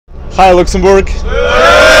Hi, Luxembourg.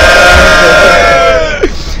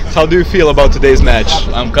 How do you feel about today's match?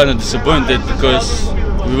 I'm kind of disappointed because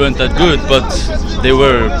we weren't that good, but they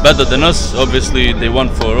were better than us. Obviously, they won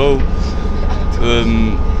 4-0.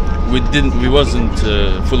 We wasn't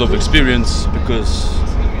full of experience because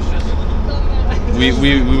we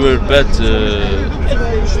were bad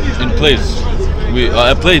in plays.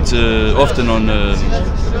 I played often on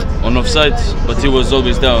offside, but he was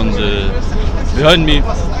always down behind me,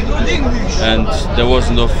 and there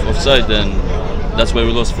wasn't offside, and that's why we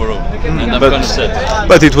lost 4-0. And I'm kind of sad.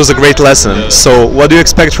 But it was a great lesson. So what do you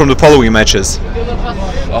expect from the following matches?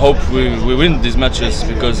 I hope we win these matches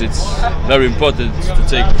because it's very important to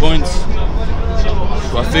take points.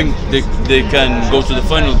 I think they can go to the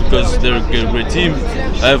final because they're a great team.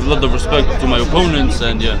 I have a lot of respect to my opponents,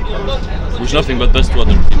 and yeah, wish nothing but best to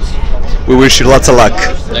other teams. We wish you lots of luck.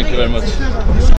 Thank you very much.